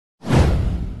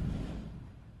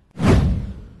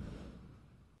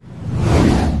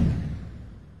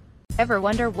Ever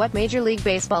wonder what Major League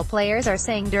Baseball players are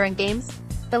saying during games?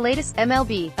 The latest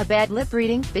MLB, a bad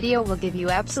lip-reading, video will give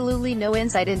you absolutely no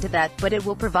insight into that, but it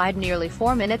will provide nearly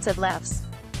 4 minutes of laughs.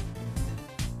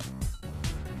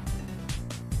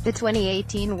 The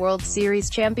 2018 World Series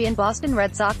champion Boston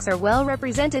Red Sox are well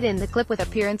represented in the clip with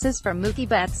appearances from Mookie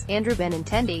Betts, Andrew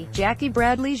Benintendi, Jackie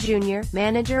Bradley Jr.,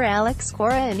 manager Alex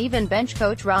Cora and even bench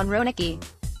coach Ron Roenicke.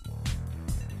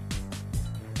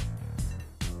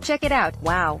 Check it out.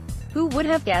 Wow! Who would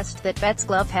have guessed that Betts'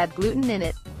 glove had gluten in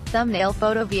it? Thumbnail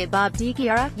photo via Bob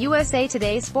DiChiara, USA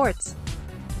Today Sports.